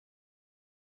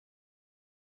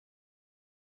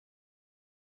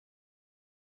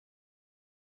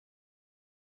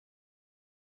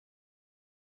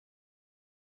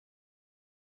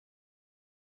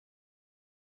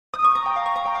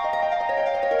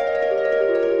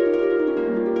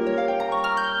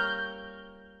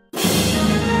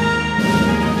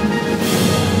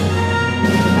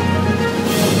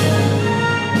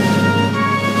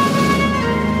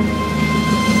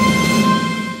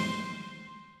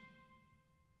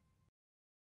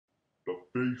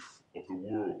faith of the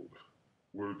world?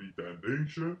 Will it be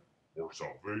damnation or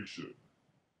salvation?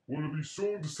 Will it be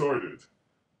soon decided?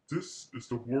 This is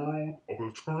the world of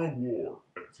eternal war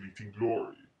and fleeting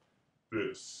glory.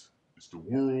 This is the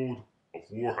world of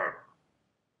Warhammer.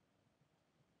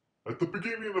 At the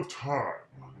beginning of time,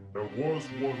 there was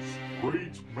once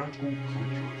great magical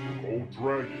creatures called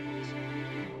dragons.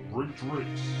 Great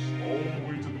drakes, all the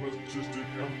way to the majestic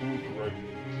Emperor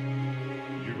Dragons.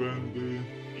 Even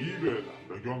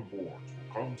the youngborns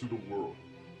will come to the world.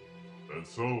 And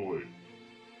suddenly,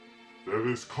 there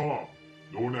is come,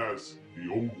 known as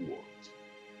the Old Ones.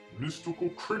 Mystical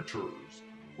creatures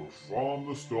who from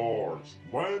the stars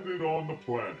landed on the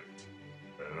planet.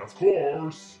 And of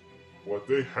course, what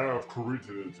they have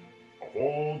created of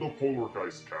all the polar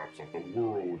ice caps of the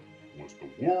world was the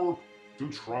warp to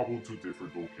travel to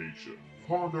different locations.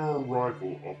 Upon their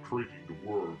arrival of creating the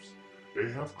warps,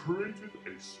 they have created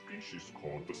a species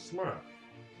called the Slan.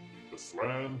 The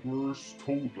Slan were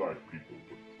toad-like people,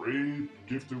 but brave,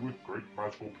 gifted with great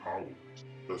magical powers.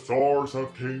 The stars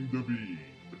have came to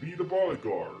be the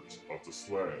bodyguards of the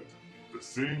Sled. The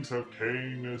Sings have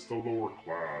came as the lower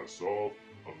class of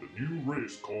the new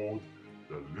race called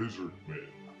the Lizard Men.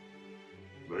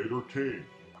 Later came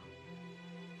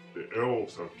the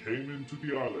Elves have came into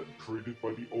the island created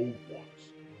by the Old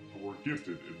Ones, who were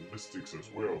gifted in mystics as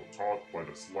well, taught by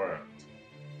the Slant.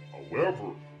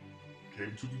 However,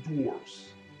 came to the Dwarves,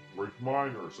 great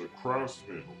miners and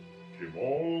craftsmen came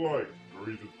all alike,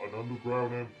 created an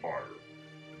underground empire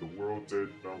in the world-dead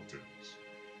mountains.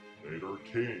 Later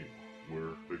came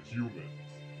were the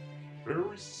humans,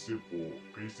 very simple,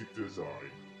 basic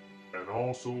design, and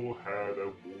also had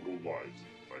a mortal life,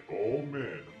 like all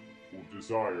men who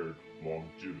desired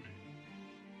longevity.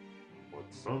 But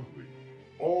suddenly,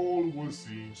 all was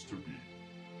seems to be.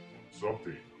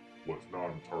 Something was not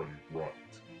entirely right.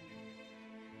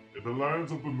 In the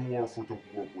lands of the North where the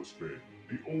warp was fed,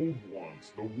 the Old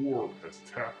Ones, the warp has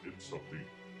tapped in something,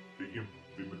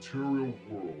 the material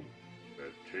world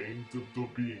that came to the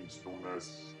beings known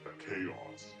as the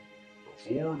Chaos.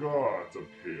 The four gods of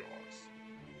Chaos.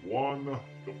 One,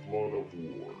 the blood of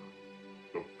war,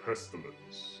 the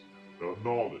pestilence, the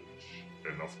knowledge,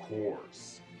 and of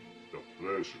course, the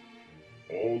pleasure.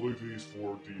 All of these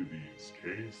four deities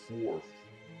came forth,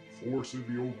 forcing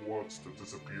the Old Ones to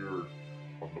disappear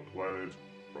from the planet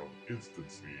from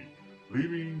instantly,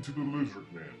 leaving to the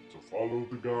Lizard Men to follow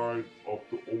the guide of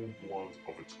the Old Ones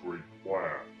of its great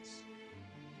plans.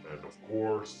 And of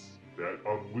course, that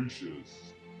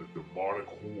unleashes the demonic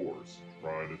hordes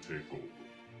trying to take over.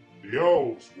 The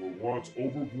elves were once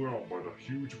overwhelmed by the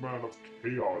huge amount of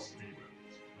chaos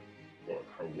demons. But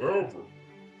however,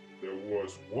 there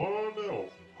was one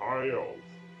elf, High Elf,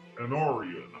 an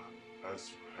Aryan,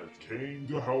 had came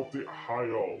to help the High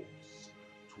Elves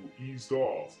to ease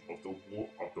off of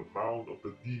the mound of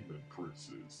the demon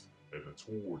princes and its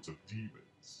hordes of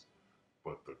demons.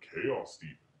 But the chaos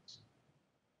demons,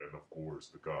 and of course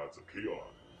the gods of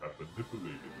chaos, have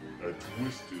manipulated and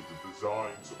twisted the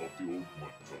designs of the Old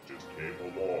Ones that just came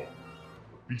along.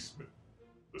 The Beastmen,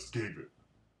 the Skaven,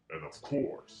 and of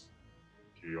course,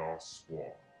 Chaos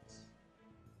Swans.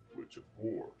 Which of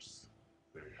course,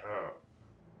 they have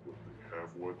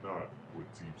what not, what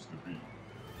seems to be.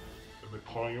 In the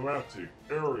climatic,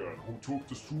 Arion, who took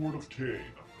the Sword of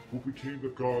Cain, who became the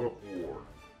god of war,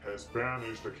 has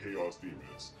banished the Chaos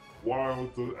Demons, while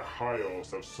the High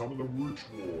Elves have summoned a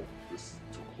ritual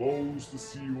to close the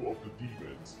seal of the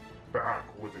demons back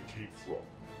where they came from.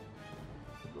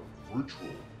 The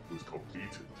ritual was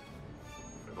completed,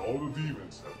 and all the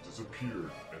demons have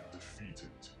disappeared and defeated.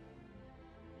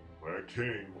 That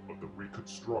came of the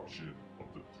reconstruction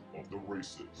of the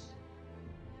races.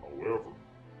 However,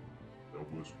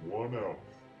 there was one elf,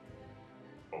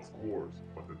 of course,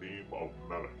 by the name of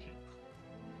Malekith.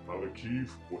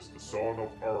 Malekith was the son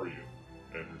of Aryan,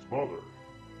 and his mother,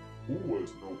 who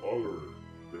was no other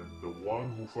than the one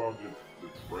who founded the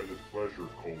dreaded pleasure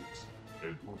cult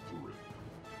in Utherin.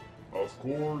 Of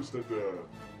course, that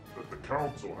the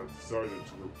council had decided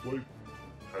to replace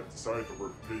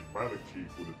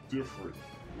Malekith with a different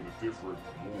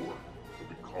lord, to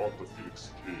be called the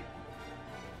Phoenix King.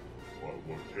 But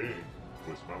what came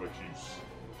was Malekith's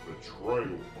betrayal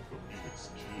of the Phoenix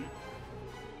King,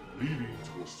 leading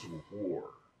to a civil war.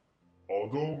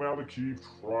 Although Malekith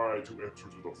tried to enter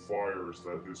to the fires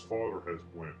that his father has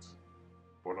went,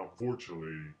 but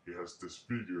unfortunately he has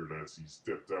disfigured as he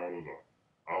stepped out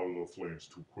of the flames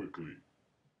too quickly.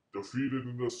 Defeated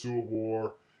in the civil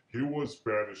war, he was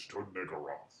banished to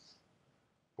Nagaroth.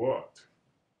 But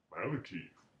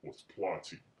Malekith was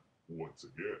plotting once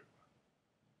again.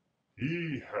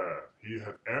 He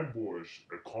had ambushed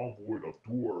a convoy of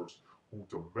dwarves who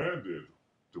demanded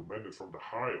from the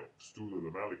High Elves due to the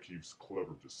Malekith's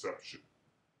clever deception.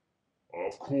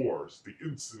 Of course, the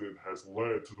incident has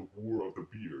led to the War of the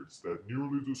Beards that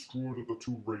nearly destroyed the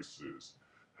two races,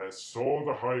 has saw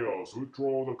the High Elves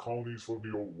withdraw the colonies from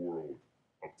the old world,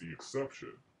 of the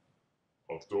exception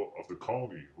of the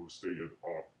colony who stayed at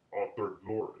Arthur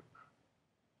Lauren.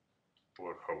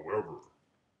 But however,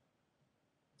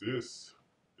 this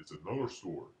is another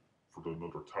story for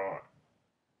another time.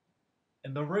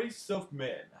 In the race of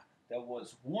men, there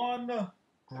was one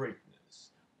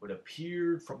greatness which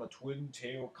appeared from a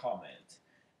twin-tailed comet,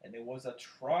 and it was a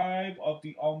tribe of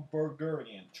the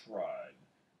Umburgerian tribe,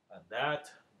 and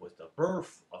that was the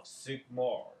birth of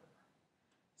Sigmar.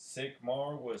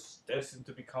 Sigmar was destined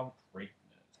to become greatness.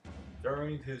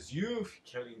 During his youth,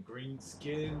 killing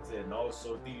greenskins and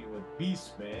also dealing with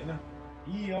beastmen,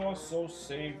 he also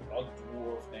saved a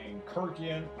dwarf named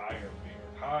Kirkian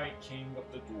Ironbeard, High King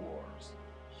of the Dwarves.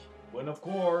 When of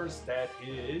course that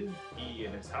he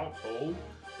and his household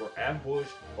were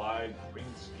ambushed by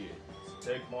greenskins.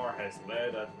 Sigmar has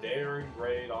led a daring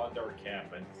raid on their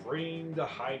camp and freeing the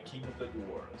High King of the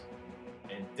Dwarves.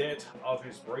 In debt of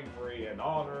his bravery and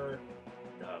honor,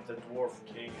 the Dwarf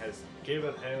King has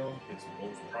given him his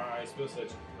most prized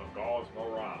possession, the Gauls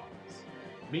Morals,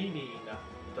 meaning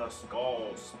the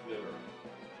Skull Splitter.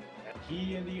 And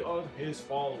he and his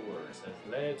followers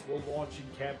has led to a launching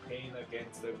campaign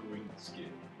against the Greenskins.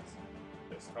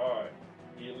 This time,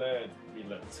 he led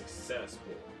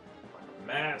successful. A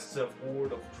massive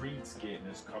horde of Greenskin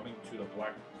is coming to the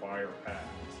Blackfire Pass.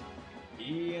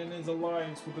 He and his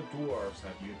alliance with the dwarves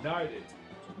have united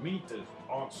to meet the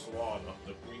onslaught of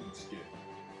the Greenskin.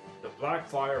 The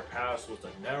Blackfire Pass was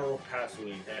a narrow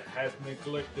passway that has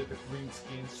neglected the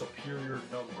Greenskins' superior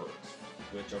numbers,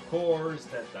 which of course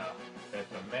that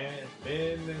the men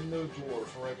and the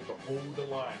dwarves were able to hold the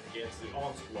line against the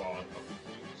onslaught of the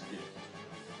Greenskins.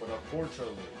 But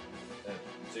unfortunately,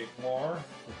 Sigmar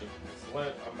has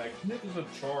led a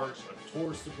magnificent charge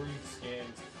towards the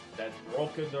Greenskins that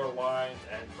broken their lines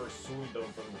and pursuing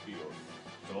them from the field.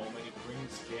 So many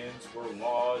greenskins were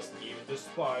lost, even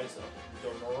despite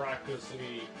their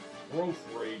miraculously growth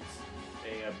rates.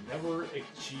 They have never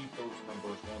achieved those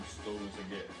numbers once those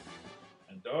again.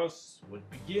 And thus, what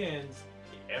begins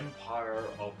the Empire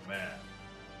of Man.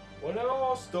 Well, it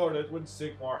all started when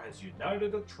Sigmar has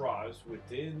united the tribes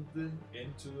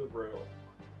into the realm.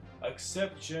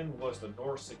 Exception was the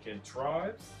Norsican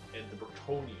tribes and the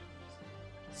Bretonnians.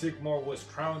 Sigmar was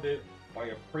crowned by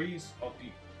a priest of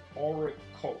the Auric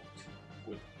cult,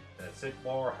 that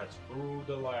Sigmar has ruled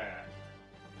the land.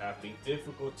 Having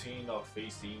difficulty of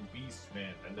facing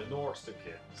beastmen and the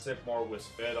Norsican, Sigmar was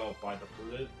fed up by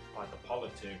the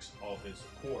politics of his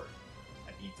court,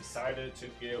 and he decided to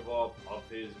give up of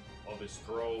his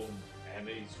throne and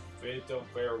his bid them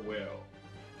farewell.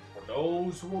 For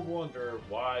those who wonder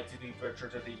why did he venture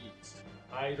to the east,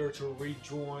 either to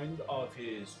rejoin of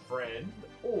his friend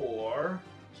or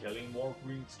killing more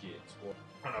greenskins, or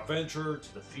an adventure to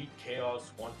defeat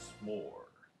chaos once more.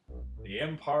 The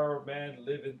Empire of Man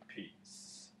live in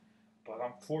peace. But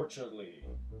unfortunately,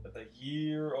 at the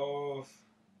year of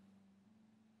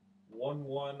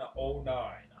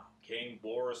 1109, came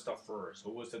Boris I,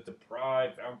 who was the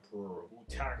deprived emperor who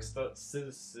taxed the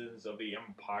citizens of the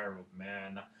Empire of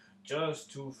Man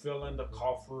just to fill in the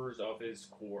coffers of his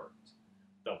court.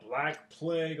 The Black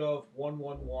Plague of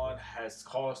 111 has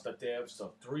caused the deaths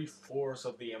of 3/4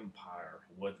 of the Empire.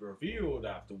 What revealed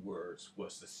afterwards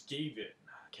was the Skaven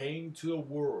came to the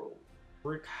world,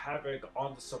 wreak havoc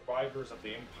on the survivors of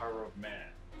the Empire of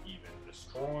Man, even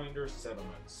destroying their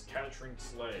settlements, capturing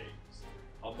slaves.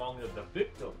 Among the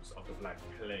victims of the Black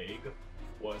Plague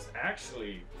was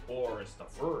actually Boris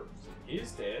I.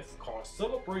 His death caused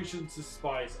celebrations in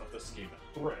spite of the Skaven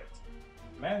threat.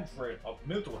 Manfred of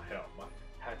Mittelhelm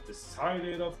had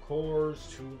decided, of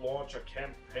course, to launch a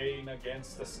campaign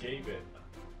against the Skaven.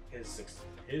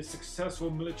 His successful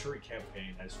military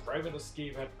campaign has driven the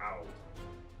Skaven out.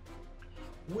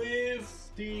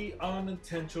 With the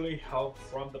unintentionally help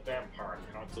from the Vampire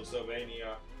Count of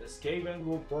Sylvania, the Skaven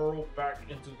will burrow back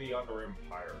into the Under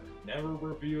Empire, never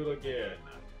revealed again,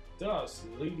 thus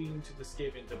leading to the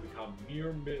Skaven to become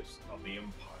mere myths of the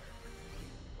Empire.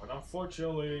 But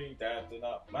unfortunately, that did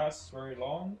not last very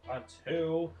long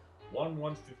until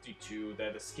 1152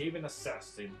 that a Skaven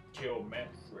assassin killed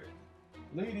Manfred,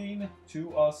 leading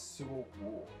to a civil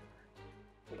war.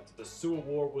 After the civil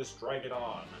war was dragging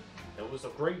on, there was a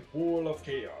great war of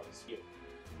chaos.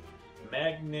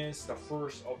 Magnus I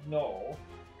of Null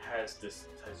has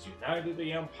united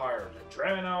the Empire and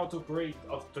driven out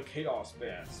the Chaos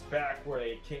Bands back where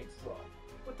they came from,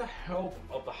 with the help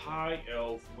of the High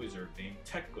Elf wizard named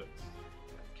Teclis,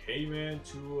 came in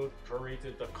to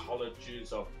created the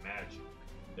Colleges of Magic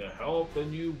to help the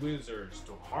new wizards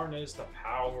to harness the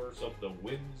powers of the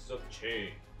Winds of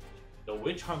Change. The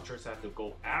witch hunters had to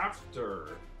go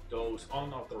after those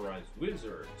unauthorized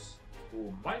wizards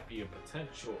who might be a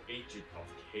potential agent of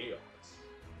chaos.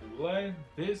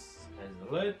 This has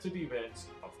led to the events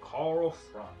of Karl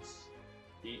Franz.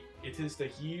 It is the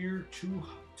year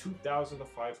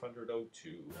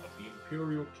 2502 of the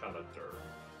Imperial calendar.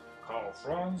 Karl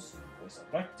Franz was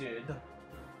elected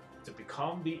to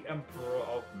become the Emperor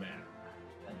of Men,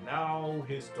 and now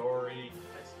his story